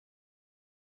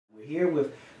We're here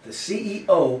with the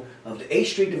CEO of the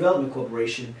H Street Development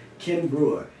Corporation, Ken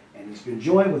Brewer, and he's been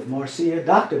joined with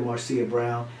Dr. Marcia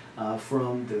Brown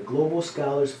from the Global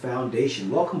Scholars Foundation.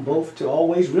 Welcome both to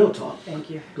Always Real Talk. Thank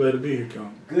you. Glad to be here,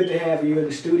 Con. Good to have you in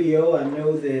the studio. I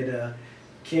know that,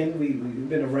 Ken, we've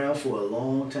been around for a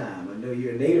long time. I know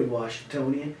you're a native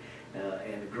Washingtonian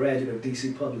and a graduate of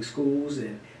DC Public Schools,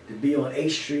 and to be on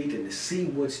H Street and to see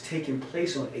what's taking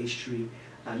place on H Street,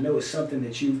 I know it's something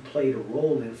that you've played a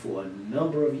role in for a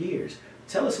number of years.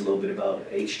 Tell us a little bit about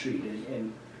H Street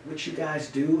and what you guys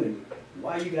do and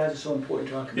why you guys are so important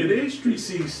to our community. The H Street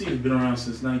CDC has been around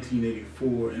since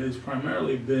 1984, and it's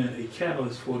primarily been a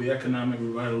catalyst for the economic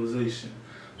revitalization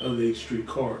of the H Street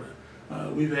corridor.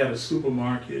 We've had a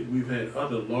supermarket, we've had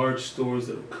other large stores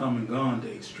that have come and gone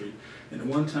to H Street, and at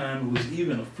one time it was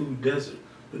even a food desert.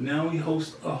 But now we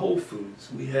host a Whole Foods,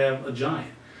 we have a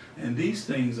Giant. And these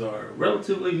things are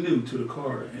relatively new to the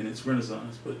corridor and its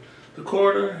renaissance, but the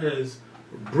corridor has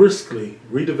briskly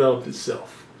redeveloped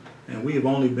itself, and we have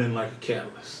only been like a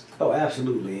catalyst. Oh,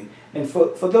 absolutely. And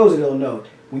for those that don't know,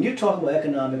 when you're talking about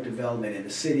economic development in the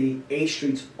city, H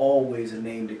Street's always a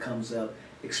name that comes up,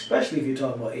 especially if you're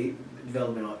talking about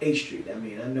development on H Street. I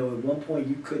mean, I know at one point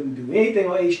you couldn't do anything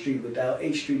on H Street without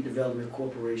H Street Development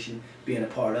Corporation being a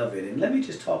part of it. And let me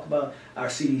just talk about our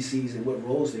CDCs and what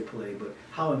roles they play, but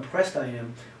how impressed I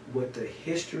am with the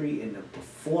history and the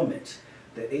performance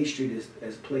that H Street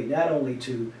has played, not only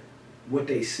to what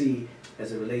they see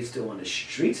as it relates to on the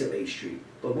streets of H Street,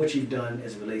 but what you've done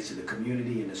as it relates to the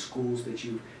community and the schools that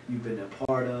you've been a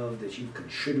part of, that you've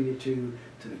contributed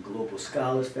to the Global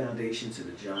Scholars Foundation, to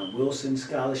the John Wilson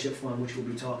Scholarship Fund, which we'll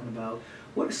be talking about.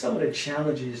 What are some of the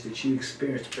challenges that you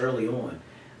experienced early on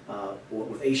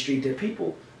with H Street? There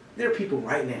are people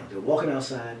right now, they're walking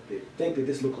outside, they think that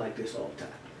this looks like this all the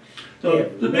time. So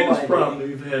the biggest problem that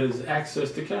we've had is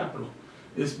access to capital.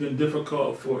 It's been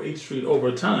difficult for H Street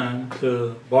over time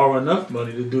to borrow enough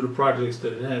money to do the projects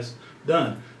that it has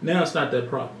done. Now it's not that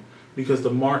problem because the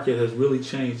market has really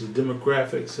changed. The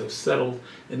demographics have settled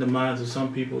in the minds of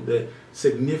some people that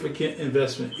significant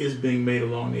investment is being made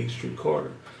along the H Street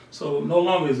corridor. So no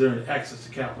longer is there an access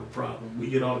to capital problem. We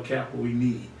get all the capital we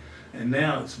need. And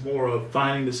now it's more of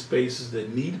finding the spaces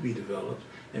that need to be developed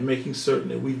and making certain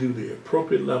that we do the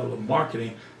appropriate level of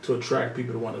marketing to attract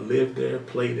people to want to live there,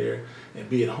 play there, and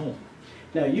be at home.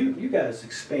 Now you guys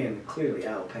expand clearly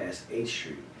out past H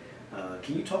Street.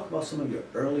 Can you talk about some of your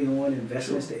early on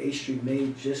investments that H Street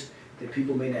made, just that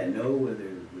people may not know, whether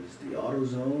it was the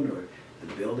AutoZone or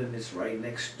the building that's right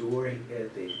next door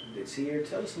that's here?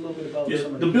 Tell us a little bit about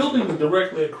some of the building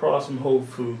directly across from Whole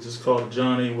Foods is called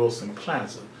John A. Wilson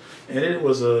Plaza. And it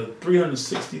was a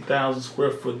 360,000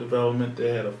 square foot development that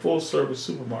had a full service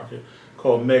supermarket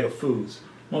called Mega Foods.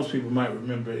 Most people might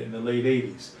remember it in the late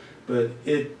 80s. But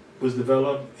it was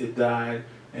developed, it died,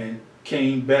 and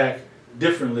came back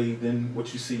differently than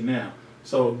what you see now.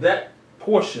 So that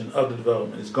portion of the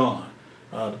development is gone.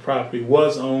 The property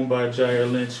was owned by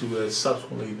Jair Lynch, who has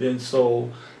subsequently then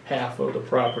sold half of the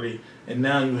property, and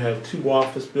now you have 2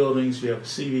 office buildings, you have a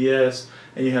CVS,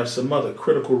 and you have some other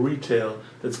critical retail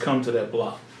that's come to that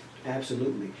block.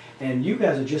 Absolutely. And you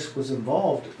guys was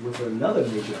involved with another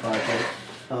major project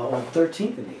on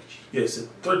 13th and H. Yes, at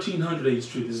 1300 H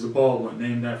Street is the Baldwin,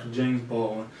 named after James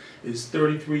Baldwin. It's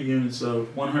 33 units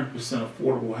of 100%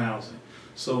 affordable housing.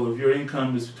 So if your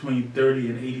income is between 30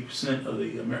 and 80% of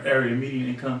the area median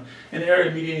income, and the area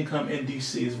median income in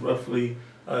DC is roughly,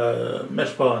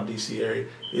 metropolitan DC area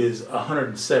is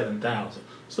 $107,000.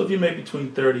 So if you make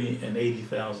between $30,000 and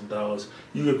 $80,000,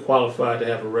 you get qualified to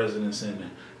have a residence in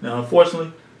there. Now,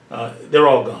 unfortunately, they're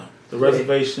all gone. The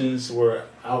reservations were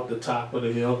out the top of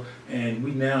the hill, and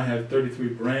we now have 33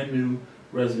 brand new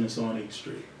residents on H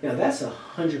Street. Now that's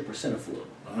 100% affordable.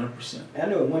 100%. I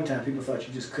know at one time people thought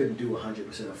you just couldn't do 100%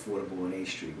 affordable on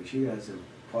H Street, but you guys have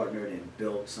partnered and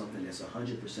built something that's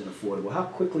 100% affordable. How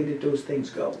quickly did those things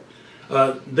go?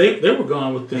 They were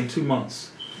gone within 2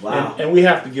 months. Wow. And we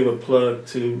have to give a plug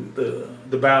to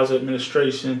the Bowser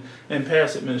administration and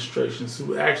past administrations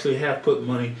who actually have put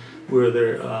money where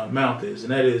their mouth is.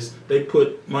 And that is, they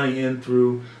put money in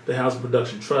through the Housing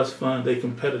Production Trust Fund. They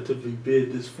competitively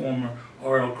bid this former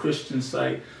R.L. Christian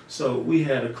site. So we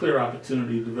had a clear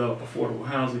opportunity to develop affordable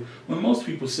housing when most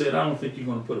people said, I don't think you're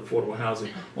going to put affordable housing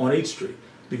on H Street.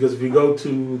 Because if you go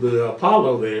to the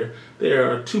Apollo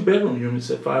there are 2-bedroom units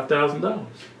at $5,000.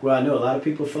 Well, I know a lot of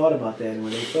people thought about that, and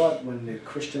when the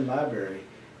Christian Library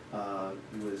the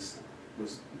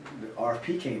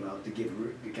RFP came out to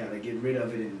kind of get rid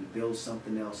of it and build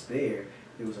something else there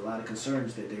was a lot of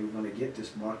concerns that they were going to get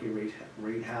this market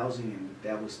rate housing, and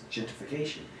that was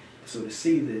gentrification. So to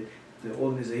see the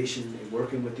organization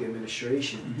working with the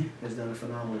administration has done a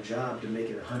phenomenal job to make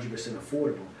it 100%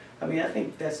 affordable. I mean, I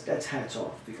think that's hats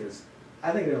off, because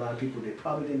I think there are a lot of people that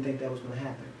probably didn't think that was going to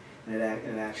happen, and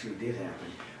it actually did happen.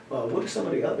 What are some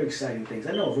of the other exciting things?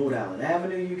 I know Rhode Island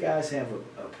Avenue, you guys have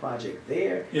a project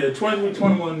there. Yeah,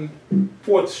 2321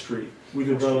 4th Street. We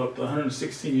developed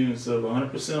 116 units of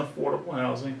 100% affordable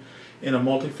housing in a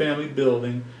multifamily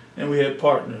building, and we had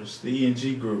partners, the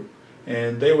E&G Group,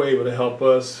 and they were able to help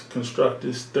us construct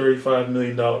this $35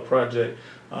 million project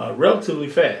relatively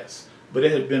fast. But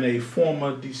it had been a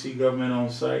former DC government on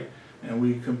site, and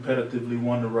we competitively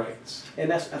won the rights.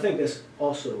 And I think that's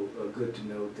also good to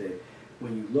note, that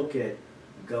when you look at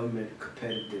government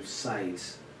competitive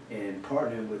sites and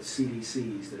partnering with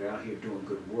CDCs that are out here doing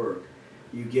good work,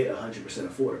 you get 100%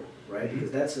 affordable, right?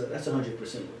 Because that's 100%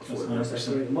 affordable. That's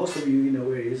 100%. Most of you know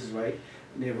where it is, right?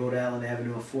 Near Rhode Island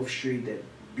Avenue on 4th Street, that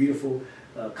beautiful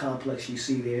complex you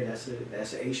see there. That's an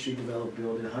 8th Street developed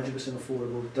building, 100%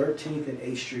 affordable. 13th and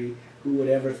 8th Street, who would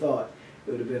ever thought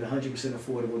it would have been 100%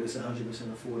 affordable? This 100%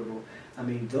 affordable. I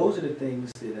mean, those are the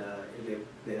things that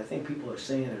I think people are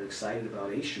saying are excited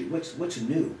about 8th Street. What's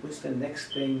new? What's the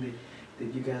next thing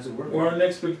that you guys are working on? Well, our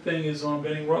next big thing is on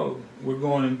Benning Road. We're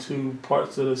going into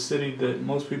parts of the city that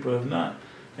most people have not,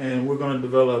 and we're going to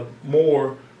develop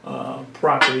more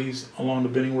properties along the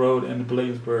Benning Road and the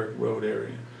Bladensburg Road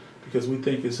area, because we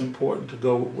think it's important to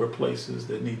go where places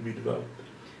that need to be developed.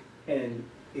 And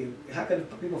how can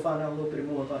people find out a little bit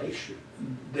more about 8th Street?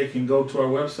 They can go to our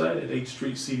website at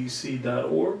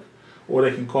 8thstreetcdc.org, or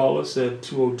they can call us at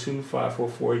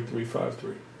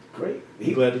 202-544-8353. Great.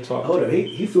 Glad to talk Hold to on, you.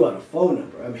 he threw out a phone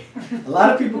number. I mean, a lot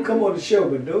of people come on the show,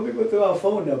 but no people throw out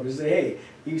phone numbers and say, hey,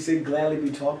 he said gladly be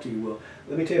talked to you. Well,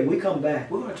 let me tell you, when we come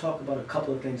back, we're going to talk about a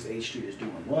couple of things 8th Street is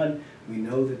doing. One, we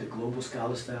know that the Global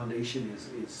Scholars Foundation is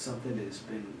something that has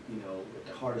been, at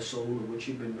the heart and soul of what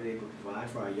you've been able to provide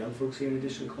for our young folks here in the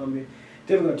District of Columbia.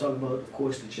 Then we're going to talk about, of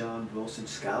course, the John Wilson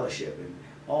Scholarship and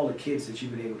all the kids that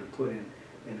you've been able to put in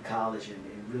college and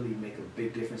really make a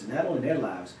big difference, not only in their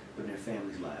lives, but in their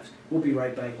families' lives. We'll be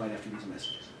right back right after these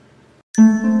messages.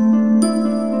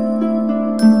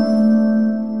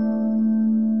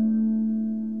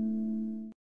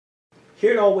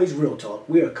 Here at Always Real Talk,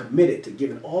 we are committed to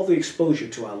giving all the exposure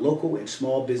to our local and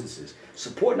small businesses,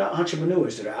 supporting our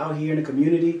entrepreneurs that are out here in the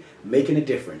community making a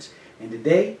difference. And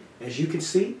today, as you can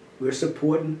see, we're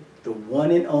supporting the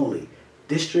one and only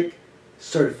District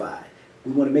Certified.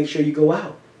 We want to make sure you go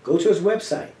out. Go to his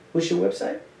website. What's your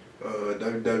website?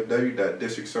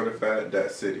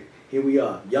 www.districtcertified.city. Here we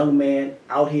are, young man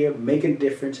out here making a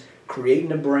difference,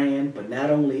 creating a brand, but not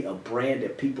only a brand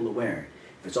that people are wearing.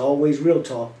 If it's Always Real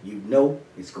Talk, you know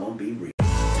it's going to be real.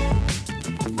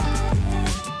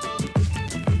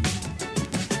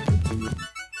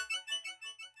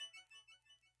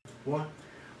 What?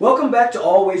 Welcome back to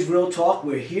Always Real Talk.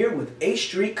 We're here with 8th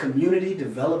Street Community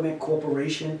Development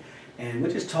Corporation, and we're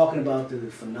just talking about the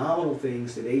phenomenal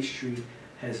things that 8th Street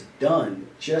has done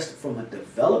just from a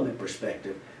development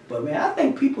perspective. But man, I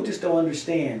think people just don't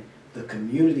understand the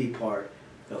community part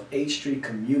of 8th Street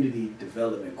Community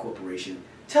Development Corporation.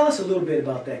 Tell us a little bit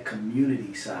about that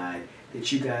community side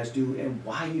that you guys do and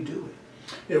why you do it.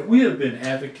 Yeah, we have been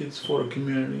advocates for the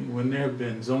community. When there have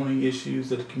been zoning issues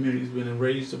that the community's been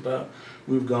enraged about,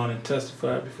 we've gone and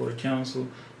testified before the council.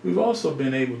 We've also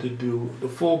been able to do the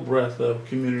full breadth of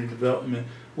community development,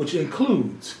 which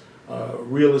includes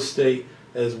real estate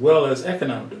as well as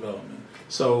economic development.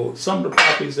 So some of the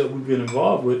properties that we've been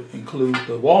involved with include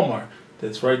the Walmart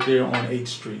that's right there on 8th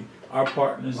Street. Our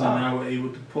partners and I were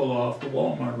able to pull off the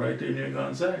Walmart right there near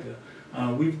Gonzaga.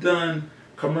 We've done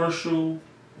commercial,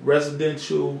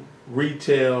 residential,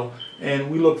 retail, and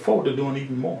we look forward to doing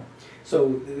even more.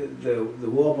 So the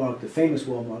Walmart, the famous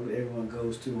Walmart that everyone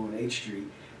goes to on 8th Street,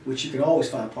 which you can always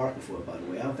find parking for, by the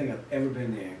way. I don't think I've ever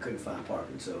been there and couldn't find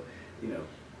parking. So,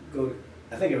 go to,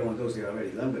 I think everyone goes there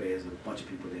already. Lumber, there's a bunch of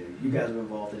people there. You guys are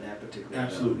involved in that particular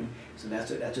Absolutely. development. So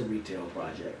that's a retail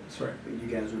project. That's right. But you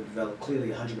guys have developed clearly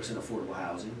 100% affordable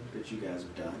housing that you guys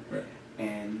have done. Right.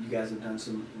 And you guys have done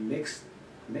some mixed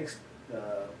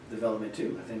development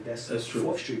too. I think that's true.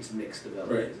 4th Street's mixed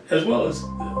development. Right. As well as